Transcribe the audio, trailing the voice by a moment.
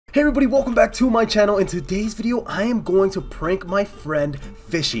Hey everybody, welcome back to my channel. In today's video, I am going to prank my friend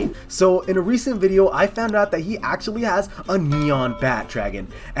Fishy. So in a recent video, I found out that he actually has a neon bat dragon.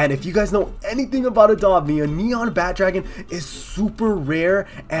 And if you guys know anything about Adopt Me, a neon bat dragon is super rare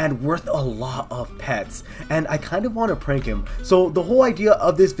and worth a lot of pets. And I kind of want to prank him. So the whole idea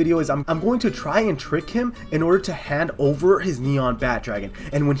of this video is I'm going to try and trick him in order to hand over his neon bat dragon.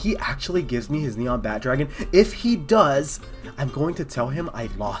 And when he actually gives me his neon bat dragon, if he does, I'm going to tell him I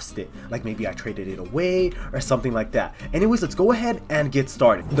lost it, like maybe I traded it away or something like that. Anyways, let's go ahead and get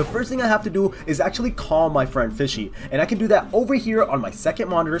started. The first thing I have to do is actually call my friend Fishy, and I can do that over here on my second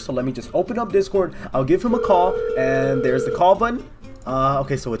monitor. So let me just open up Discord. I'll give him a call, and there's the call button.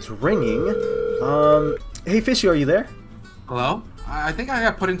 Okay, so it's ringing. Hey Fishy, are you there? Hello? I think I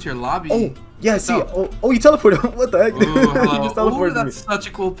got put into your lobby. Oh, yeah, I see. Oh, you teleported. What the heck? Ooh, You just teleported that's me. such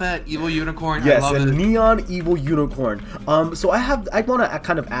a cool pet. Evil unicorn. Yes, I love a it. neon evil unicorn. So I want to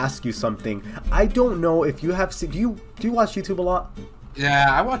kind of ask you something. I don't know if you have seen, do you watch YouTube a lot? Yeah,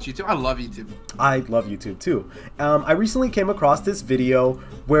 I watch YouTube. I love YouTube. I love YouTube too. I recently came across this video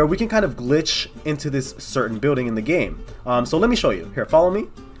where we can kind of glitch into this certain building in the game. So let me show you. Here, follow me.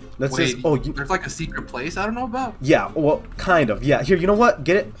 Let's Wait, just, there's like a secret place I don't know about? yeah, well, kind of. Yeah, here, you know what?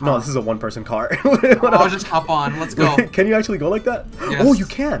 Get it? No, this is a one-person car. I'll just hop on. Let's go. Can you actually go like that? Yes. Oh, you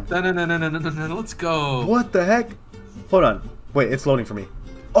can. No, let's go. What the heck? Hold on. Wait, it's loading for me.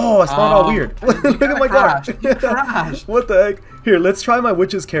 Oh, I spawned all weird. Look at my car. You crashed. What the heck? Here, let's try my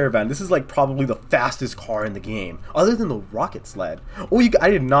witch's caravan. This is like probably the fastest car in the game, other than the rocket sled. Oh, I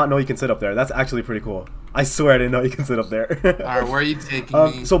did not know you can sit up there. That's actually pretty cool. I swear I didn't know you can sit up there. Alright, where are you taking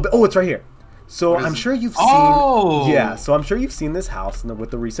me? Oh, it's right here. So I'm sure you've seen, yeah, so I'm sure you've seen this house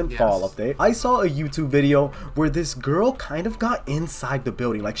with the recent fall update. I saw a YouTube video where this girl kind of got inside the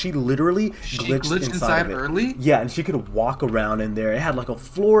building. Like she literally glitched inside of it. early? Yeah, and she could walk around in there. It had like a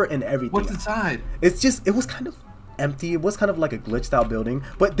floor and everything. What's inside? It was kind of empty. It was kind of like a glitched out building,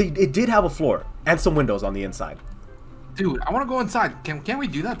 but it did have a floor and some windows on the inside. Dude, I want to go inside. Can't we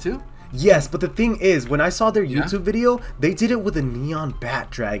do that too? Yes, but the thing is, when I saw their YouTube video, they did it with a neon bat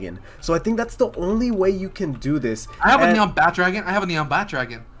dragon. So I think that's the only way you can do this. I have a neon bat dragon. I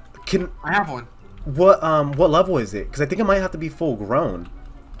have one. What level is it? Because I think it might have to be full grown.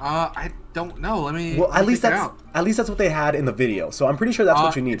 I don't know. Well, at least that's what they had in the video. So I'm pretty sure that's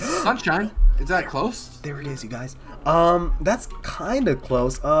what you need. Sunshine. Is that close? There it is, you guys. That's kind of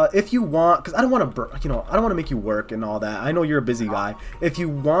close. If you want, because I don't want to, I don't want to make you work and all that. I know you're a busy guy. If you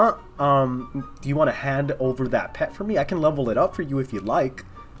want, do you want to hand over that pet for me? I can level it up for you if you'd like.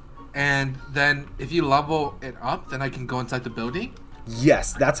 And then if you level it up, then I can go inside the building?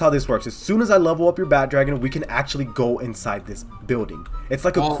 Yes, that's how this works. As soon as I level up your bat dragon, we can actually go inside this building. It's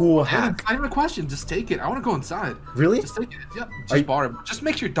like a cool hack. I have a question. Just take it. I want to go inside. Really? Just take it. Yep. Just borrow it. Just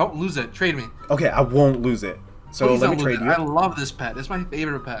make sure you don't lose it. Trade me. Okay, I won't lose it. So Please let me trade you. I love this pet. It's my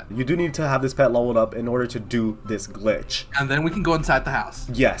favorite pet. You do need to have this pet leveled up in order to do this glitch. And then we can go inside the house.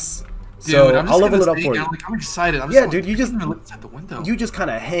 Yes. Dude, so I'll level it up for you. I'm excited. Yeah, dude, you just look inside the window. You just kind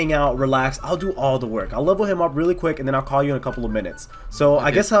of hang out, relax. I'll do all the work. I'll level him up really quick, and then I'll call you in a couple of minutes. So okay.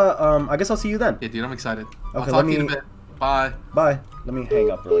 I guess I'll see you then. Yeah, dude, I'm excited. Okay, I'll talk to you in a bit. Bye. Bye. Let me hang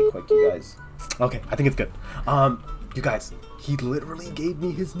up really quick, you guys. Okay, I think it's good. You guys, he literally gave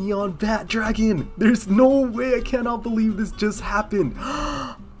me his neon bat dragon. There's no way. I cannot believe this just happened.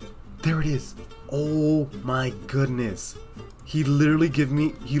 There it is. Oh my goodness. He literally gave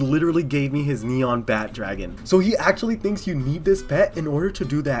me his neon bat dragon. So he actually thinks you need this pet in order to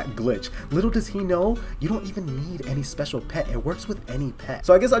do that glitch. Little does he know, you don't even need any special pet. It works with any pet.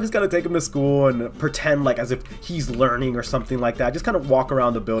 So I guess I just gotta take him to school and pretend like as if he's learning or something like that. Just kind of walk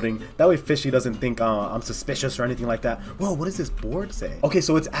around the building. That way Fishy doesn't think I'm suspicious or anything like that. Whoa, what does this board say? Okay,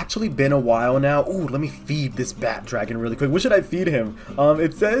 so it's actually been a while now. Ooh, let me feed this bat dragon really quick. What should I feed him?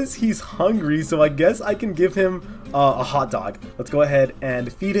 It says he's hungry, so I guess I can give him a hot dog. Let's go ahead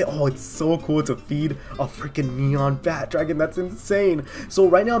and feed it. Oh, it's so cool to feed a freaking neon bat dragon. That's insane. So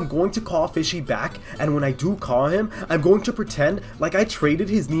right now I'm going to call Fishy back, and when I do call him, I'm going to pretend like I traded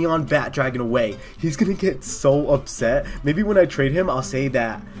his neon bat dragon away. He's gonna get so upset. Maybe when I trade him, I'll say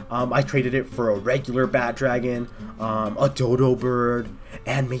that I traded it for a regular bat dragon, a dodo bird,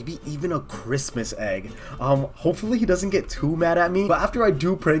 and maybe even a Christmas egg. Hopefully he doesn't get too mad at me, but after I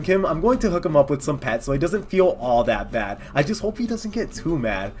do prank him, I'm going to hook him up with some pets so he doesn't feel all that bad. I just hope he doesn't get too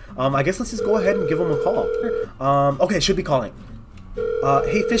mad. I guess let's just go ahead and give him a call. Okay, should be calling.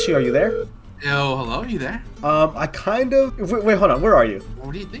 Hey Fishy, are you there? Yo, hello, are you there? I kind of... Wait, hold on, where are you?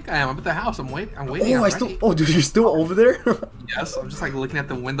 What do you think I am? I'm at the house, I'm waiting. Oh, dude, you're still over there? Yes, I'm just like looking at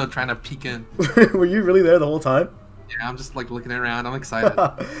the window trying to peek in. Were you really there the whole time? Yeah, I'm just like looking around. I'm excited.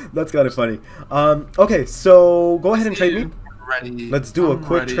 That's kind of funny. Okay, so go ahead and trade me. Ready. Let's do a I'm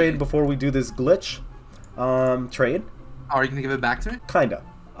quick ready. trade before we do this glitch. Trade. Oh, are you gonna give it back to me? Kinda.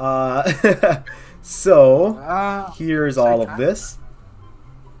 So here's sorry, all of this.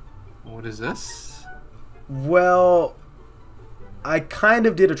 What is this? Well, I kind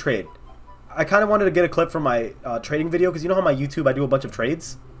of did a trade. I kind of wanted to get a clip from my trading video because you know how on my YouTube I do a bunch of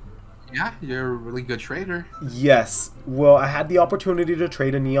trades? Yeah, you're a really good trader. Yes. Well, I had the opportunity to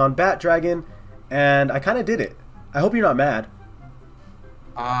trade a neon bat dragon, and I kind of did it. I hope you're not mad.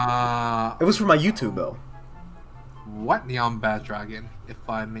 It was for my YouTube though. What neon bat dragon, if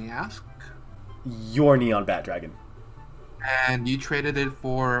I may ask? Your neon bat dragon. And you traded it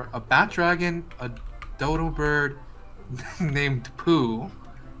for a bat dragon, a dodo bird named Pooh,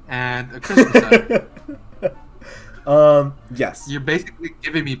 and a Christmas egg. Yes. You're basically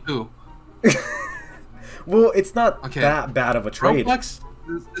giving me Pooh. Well, it's not that bad of a trade. Roplex,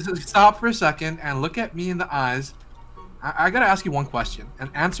 stop for a second and look at me in the eyes. I gotta ask you one question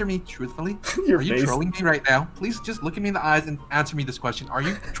and answer me truthfully. Are you trolling me right now? Please just look at me in the eyes and answer me this question. Are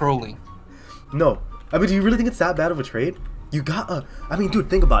you trolling? No. I mean, do you really think it's that bad of a trade? You got a... I mean, dude,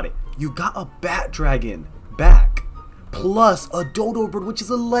 think about it. You got a bat dragon back. Plus a dodo bird, which is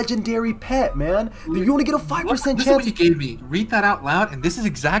a legendary pet, man. You only get a 5% chance. This is what you gave me. Read that out loud, and this is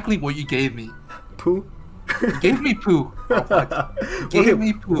exactly what you gave me. Pooh? You gave me Pooh. You gave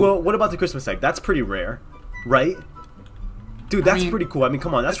me Pooh. Well, what about the Christmas egg? That's pretty rare, right? Dude, that's pretty cool. I mean,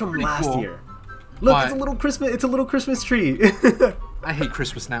 come on, that's from last year. Look, it's a little Christmas. It's a little Christmas tree. I hate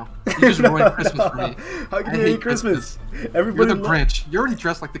Christmas now. You just ruined Christmas for me. How can you hate Christmas? Everybody You're the Grinch. You're already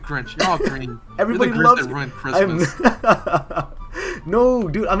dressed like the Grinch. You're all green. Everybody You're the loves Grinch that ruined Christmas. No,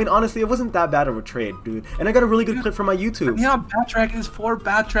 dude. I mean, honestly, it wasn't that bad of a trade, dude. And I got a really good clip from my YouTube. Yeah, bat dragon is 4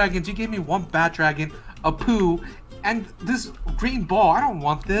 bat dragons. You gave me 1 bat dragon, a Pooh, and this green ball. I don't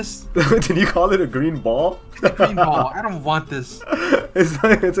want this. Did you call it a green ball? It's a green ball. I don't want this.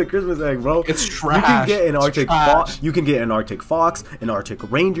 It's a Christmas egg, bro. It's trash. You can get an Arctic fox. You can get an Arctic fox, an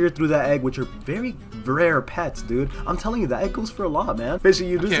Arctic reindeer through that egg, which are very rare pets, dude. I'm telling you, that egg goes for a lot, man. Fishy,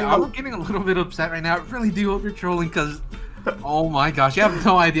 you just I'm getting a little bit upset right now. I really do hope you're trolling, because oh my gosh, you have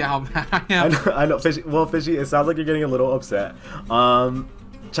no idea how mad I am. I know, Fishy. Well, Fishy, it sounds like you're getting a little upset.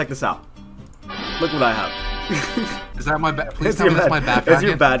 Check this out. Look what I have. Is that my bat? Please tell me that's my bat dragon. It's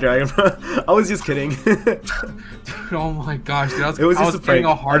your bat dragon, bro. I was just kidding. Dude, oh my gosh, dude. I was getting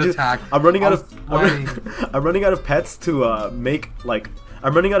a heart attack. I'm running out of pets to make like.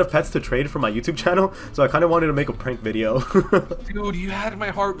 I'm running out of pets to trade for my YouTube channel, so I kind of wanted to make a prank video. Dude, you had my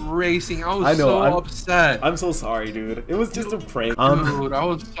heart racing. I was so upset. I'm so sorry, dude. It was just a prank. Dude, I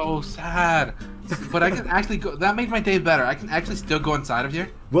was so sad. But I can actually go. That made my day better. I can actually still go inside of here.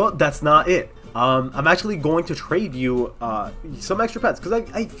 Well, that's not it. I'm actually going to trade you some extra pets because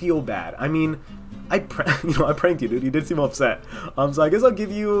I feel bad. I mean, I pranked you, dude. You did seem upset. So I guess I'll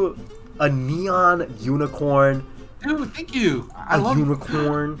give you a neon unicorn. Dude, thank you. I love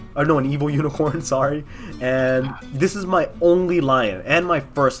unicorn. Or no, an evil unicorn. Sorry. And this is my only lion and my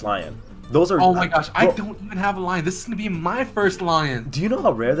first lion. Those are. Oh my gosh, bro, I don't even have a lion. This is gonna be my first lion. Do you know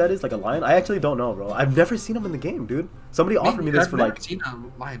how rare that is? Like a lion? I actually don't know, bro. I've never seen them in the game, dude. Somebody offered me this for like. I've never seen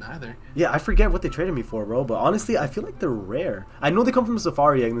a lion either. Yeah, I forget what they traded me for, bro. But honestly, I feel like they're rare. I know they come from a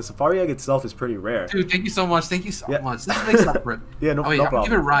safari egg, and the safari egg itself is pretty rare. Dude, thank you so much. Thank you so much. This makes separate. Yeah, no, wait, no I'm problem.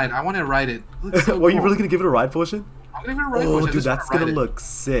 gonna give it a ride. I want to ride it. So well, you really gonna give it a ride potion? I'm gonna give it a ride potion. Oh, dude, that's gonna look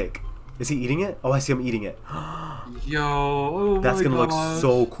sick. Is he eating it? Oh, I see him eating it. Yo, oh that's gonna look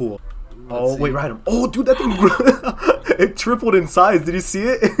so cool. Oh, wait, ride him. Oh, dude, that thing it tripled in size. Did you see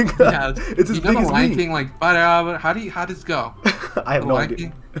it? Yeah, it's as big as me. King, like, how does it go? I have no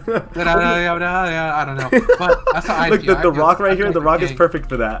idea. I don't know. But that's how I look, feel. the rock right here, the rock is perfect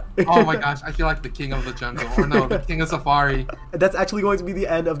for that. Oh my gosh, I feel like the king of the jungle. Or no, the king of safari. That's actually going to be the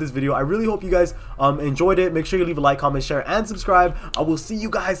end of this video. I really hope you guys enjoyed it. Make sure you leave a like, comment, share, and subscribe. I will see you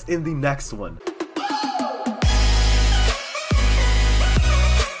guys in the next one.